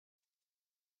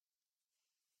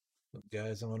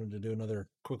Guys, I wanted to do another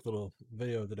quick little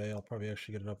video today. I'll probably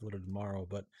actually get it uploaded tomorrow,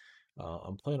 but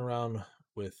I'm playing around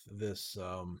with this,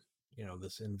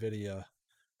 this NVIDIA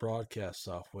broadcast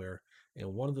software.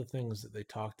 And one of the things that they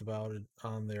talked about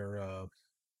on their,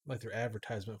 like their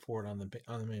advertisement for it on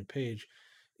the main page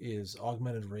is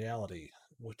augmented reality,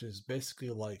 which is basically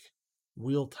like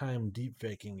real-time deep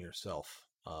faking yourself,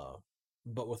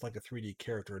 but with like a 3D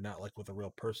character, not like with a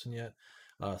real person yet.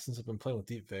 Since I've been playing with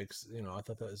deep fakes, I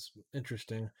thought that was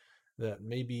interesting. That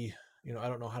maybe, I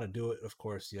don't know how to do it, of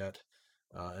course, yet,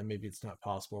 and maybe it's not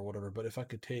possible or whatever. But if I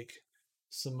could take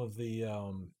some of the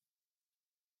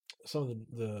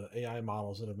the AI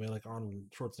models that have made, like Arnold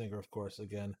Schwarzenegger, of course,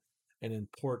 again, and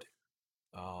import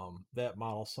that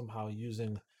model somehow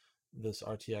using this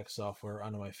RTX software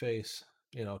onto my face,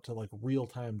 to like real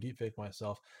time deepfake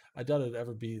myself. I doubt it'd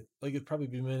ever be like it'd probably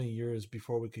be many years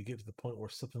before we could get to the point where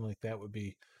something like that would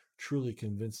be truly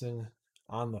convincing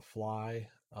on the fly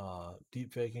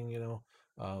deep faking,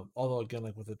 although again,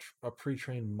 like with a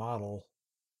pre-trained model,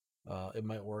 it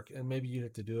might work, and maybe you'd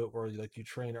have to do it where like you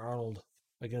train Arnold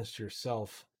against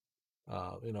yourself,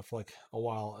 for like a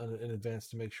while in advance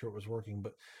to make sure it was working.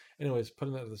 But anyways,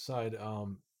 putting that to the side,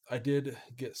 I did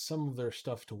get some of their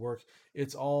stuff to work.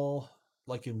 It's all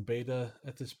like in beta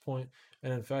at this point,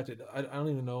 and in fact, I don't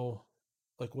even know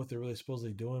like what they're really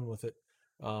supposedly doing with it,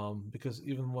 because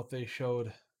even what they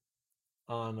showed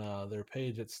on their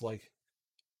page, it's like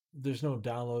there's no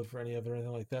download for any of it or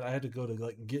anything like that. I had to go to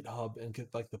like GitHub and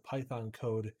get like the Python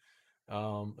code,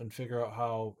 and figure out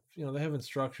how, they have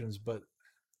instructions, but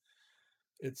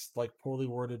it's like poorly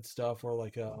worded stuff, or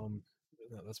like no,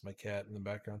 that's my cat in the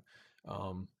background.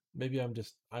 Maybe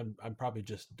I'm probably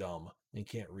just dumb and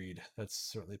can't read. That's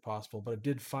certainly possible. But I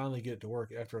did finally get it to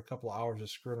work after a couple of hours of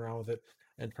screwing around with it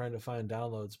and trying to find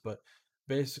downloads. But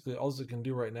basically, all it can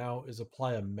do right now is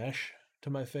apply a mesh to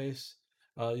my face.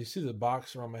 You see the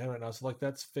box around my head right now. So like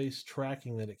that's face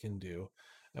tracking that it can do.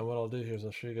 And what I'll do here is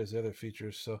I'll show you guys the other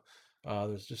features. So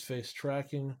there's just face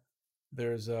tracking.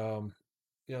 There's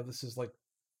this is like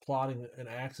plotting an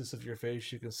axis of your face.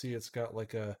 You can see it's got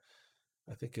like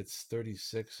I think it's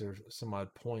 36 or some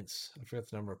odd points. I forget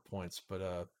the number of points,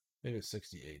 but maybe it's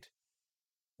 68,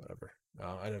 whatever.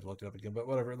 I'd have to look it up again, but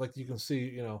whatever. Like you can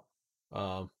see,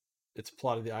 um, it's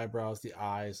plotting the eyebrows, the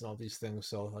eyes, and all these things.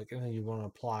 So like anything you want to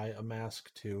apply a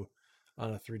mask to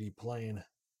on a 3D plane,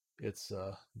 it's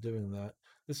doing that.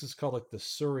 This is called like the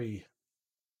Surrey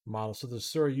model. So the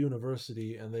Surrey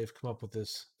University, and they've come up with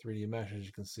this 3D mesh, as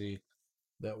you can see,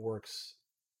 that works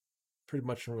pretty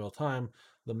much in real time.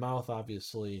 The mouth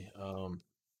obviously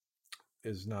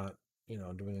is not,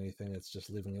 doing anything. It's just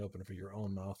leaving it open for your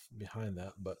own mouth behind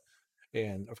that. But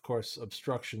and of course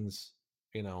obstructions,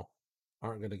 you know,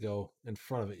 aren't going to go in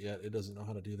front of it yet. It doesn't know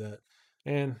how to do that,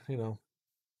 and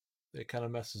it kind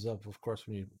of messes up, of course,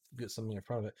 when you get something in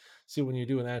front of it. See, when you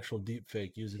do an actual deep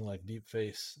fake using like Deep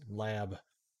Face Lab,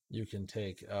 you can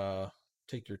take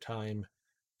your time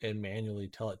and manually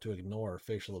tell it to ignore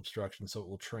facial obstruction, so it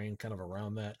will train kind of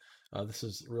around that. This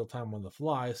is real time on the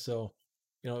fly, so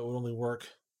it would only work.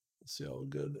 Let's see how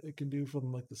good it can do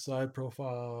from like the side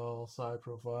profile,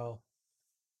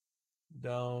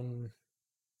 down,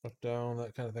 up, down,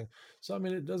 that kind of thing. So I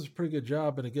mean, it does a pretty good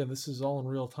job. And again, this is all in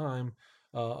real time.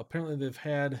 Apparently, they've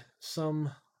had some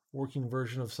working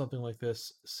version of something like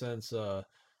this since the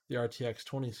RTX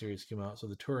 20 series came out, so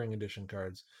the Touring Edition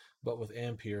cards. But with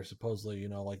Ampere, supposedly,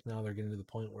 like now they're getting to the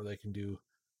point where they can do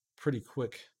pretty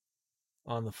quick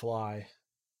on the fly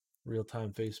real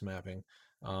time face mapping.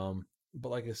 But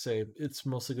like I say, it's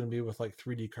mostly going to be with like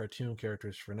 3D cartoon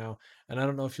characters for now. And I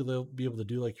don't know if you'll be able to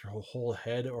do like your whole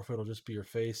head or if it'll just be your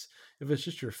face. If it's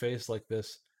just your face like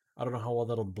this, I don't know how well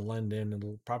that'll blend in.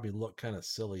 It'll probably look kind of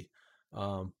silly.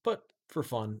 But for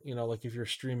fun, like if you're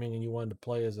streaming and you wanted to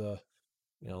play as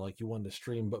like you wanted to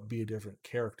stream but be a different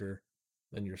character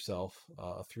than yourself,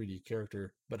 a 3D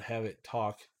character, but have it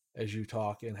talk as you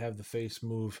talk and have the face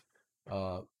move,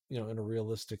 uh, in a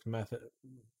realistic method,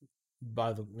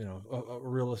 by the a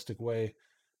realistic way,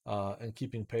 and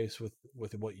keeping pace with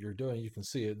what you're doing. You can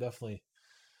see it definitely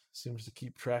seems to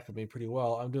keep track of me pretty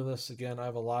well. I'm doing this again. I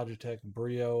have a Logitech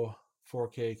Brio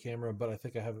 4K camera, but I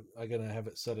think I'm gonna have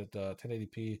it set at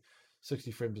 1080p,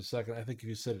 60 frames a second. I think if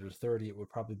you set it to 30, it would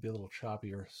probably be a little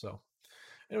choppier. So,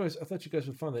 anyways, I thought you guys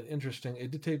would find that interesting.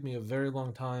 It did take me a very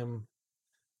long time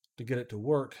to get it to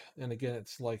work, and again,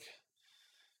 it's like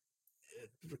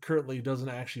it currently doesn't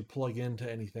actually plug into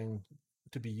anything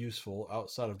to be useful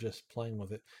outside of just playing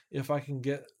with it. If I can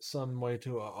get some way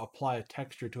to apply a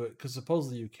texture to it, because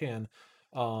supposedly you can.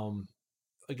 Um,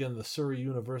 Again, the Surrey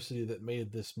University that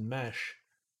made this mesh,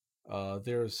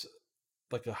 there's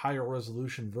like a higher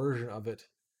resolution version of it,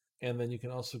 and then you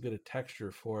can also get a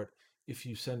texture for it if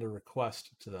you send a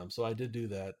request to them. So I did do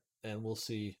that, and we'll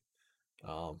see.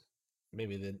 Um,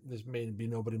 Maybe there's may be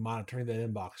nobody monitoring that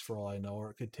inbox for all I know, or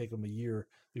it could take them a year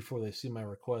before they see my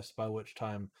request, by which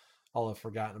time I'll have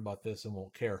forgotten about this and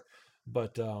won't care.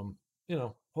 But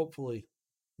hopefully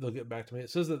they'll get back to me. It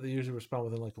says that they usually respond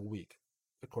within like a week,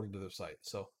 according to their site.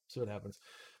 So see what happens.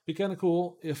 Be kind of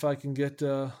cool if I can get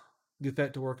that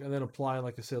to work, and then apply,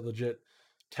 like I said, legit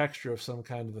texture of some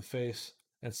kind of the face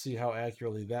and see how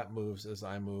accurately that moves as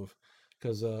I move.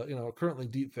 Because currently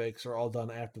deepfakes are all done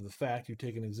after the fact. You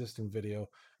take an existing video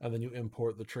and then you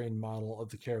import the trained model of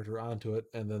the character onto it,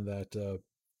 and then that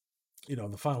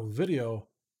the final video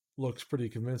looks pretty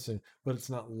convincing, but it's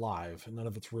not live. None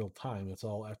of it's real time. It's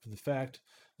all after the fact.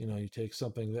 You take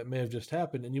something that may have just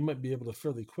happened, and you might be able to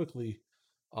fairly quickly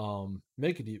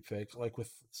make a deep fake. Like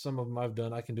with some of them I've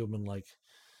done, I can do them in like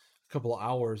a couple of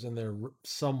hours, and they're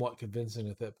somewhat convincing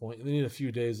at that point. They need a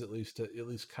few days at least to at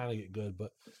least kind of get good,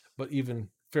 but even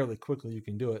fairly quickly you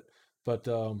can do it. But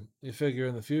you figure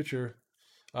in the future,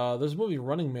 there's a movie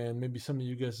Running Man. Maybe some of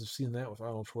you guys have seen that with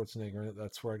Arnold Schwarzenegger.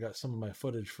 That's where I got some of my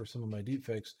footage for some of my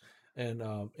deepfakes. And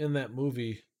in that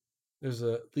movie, there's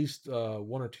at least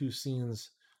one or two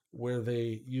scenes where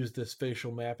they use this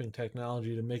facial mapping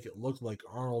technology to make it look like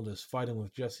Arnold is fighting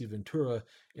with Jesse Ventura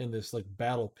in this like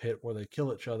battle pit where they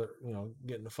kill each other,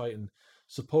 get in a fight. And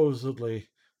supposedly,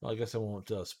 well, I guess I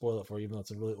won't spoil it for you, even though it's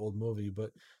a really old movie,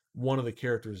 but one of the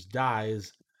characters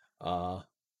dies, uh,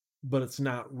 but it's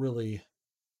not really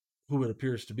who it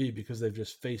appears to be because they've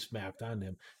just face mapped on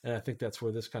him. And I think that's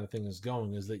where this kind of thing is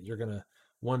going, is that you're going to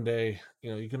one day,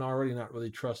 you can already not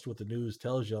really trust what the news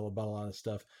tells you about a lot of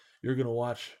stuff. You're going to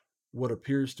watch what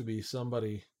appears to be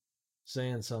somebody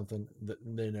saying something that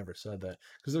they never said that,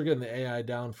 because they're getting the AI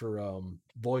down for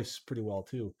voice pretty well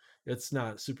too. It's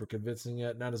not super convincing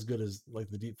yet, not as good as like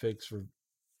the deep fakes for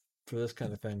this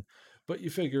kind of thing. But you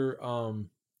figure,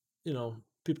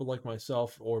 people like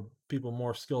myself or people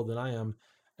more skilled than I am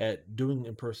at doing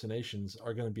impersonations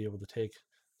are going to be able to take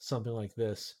something like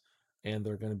this, and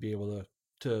they're going to be able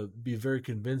to be very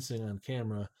convincing on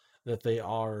camera that they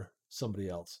are somebody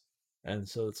else. And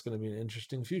so it's going to be an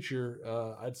interesting future.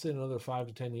 I'd say in another 5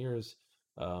 to 10 years,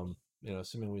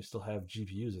 assuming we still have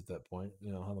GPUs at that point,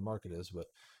 how the market is, but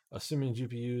assuming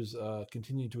GPUs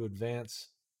continue to advance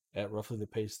at roughly the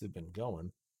pace they've been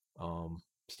going,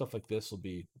 stuff like this will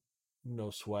be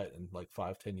no sweat. In like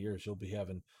 5, 10 years, you'll be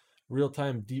having real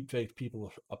time deepfake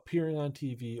people appearing on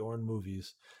TV or in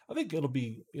movies. I think it'll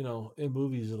be, in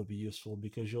movies, it'll be useful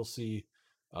because you'll see,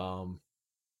 um,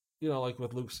 like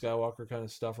with Luke Skywalker kind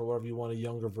of stuff or whatever, you want a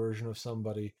younger version of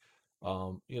somebody.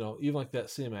 Even like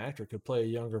that same actor could play a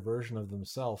younger version of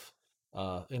themselves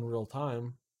in real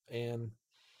time. And,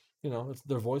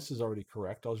 their voice is already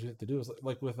correct. All you have to do is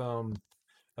like with,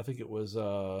 I think it was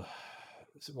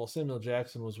Samuel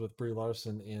Jackson was with Brie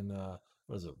Larson in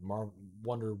what is it?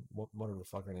 Whatever the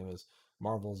fuck her name is.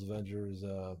 Marvel's Avengers.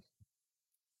 I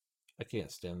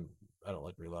can't stand. I don't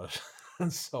like Brie Larson.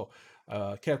 So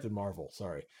Captain Marvel.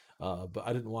 Sorry, but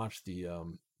I didn't watch the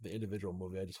individual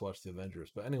movie. I just watched the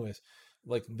Avengers. But anyways,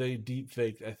 like they deep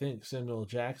faked, I think, Samuel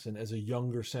Jackson as a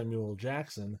younger Samuel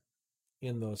Jackson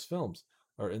in those films,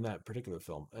 or in that particular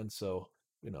film. And so,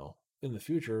 in the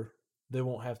future, they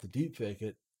won't have to deep fake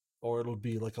it, or it'll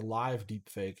be like a live deep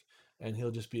fake, and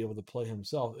he'll just be able to play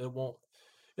himself.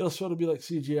 It'll sort of be like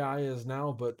CGI is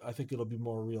now, but I think it'll be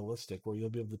more realistic, where you'll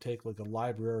be able to take like a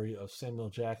library of Samuel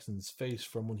Jackson's face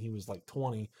from when he was like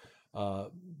 20,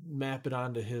 map it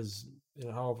onto his,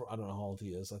 however, I don't know how old he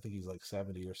is. I think he's like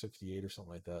 70 or 68 or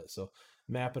something like that. So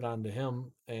map it onto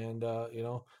him, and as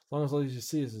long as all you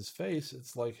see is his face,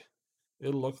 it's like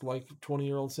it'll look like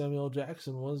 20-year-old Samuel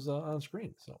Jackson was on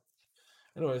screen. So,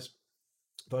 anyways,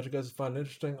 thought you guys would find it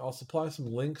interesting. I'll supply some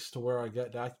links to where I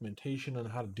got documentation on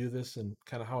how to do this and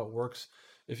kind of how it works.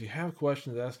 If you have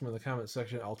questions, ask them in the comment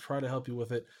section. I'll try to help you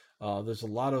with it. There's a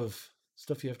lot of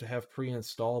stuff you have to have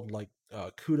pre-installed, like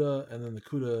CUDA, and then the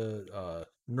CUDA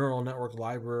neural network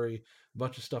library, a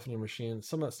bunch of stuff in your machine.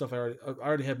 Some of that stuff I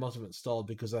already had most of it installed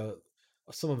because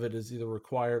some of it is either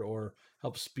required or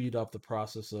helps speed up the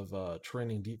process of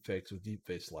training deepfakes with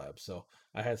Deepface Labs. So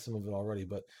I had some of it already,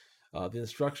 but the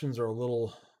instructions are a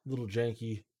little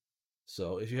janky.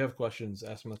 So if you have questions,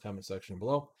 ask them in the comment section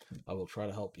below. I will try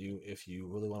to help you if you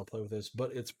really want to play with this,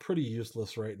 but it's pretty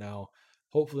useless right now.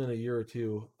 Hopefully in a year or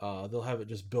two, they'll have it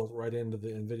just built right into the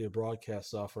NVIDIA broadcast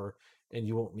software, and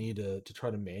you won't need to try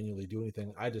to manually do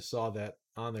anything. I just saw that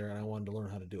on there, and I wanted to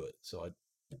learn how to do it. So I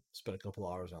spent a couple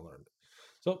hours and I learned.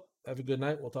 So have a good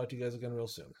night. We'll talk to you guys again real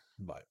soon. Bye.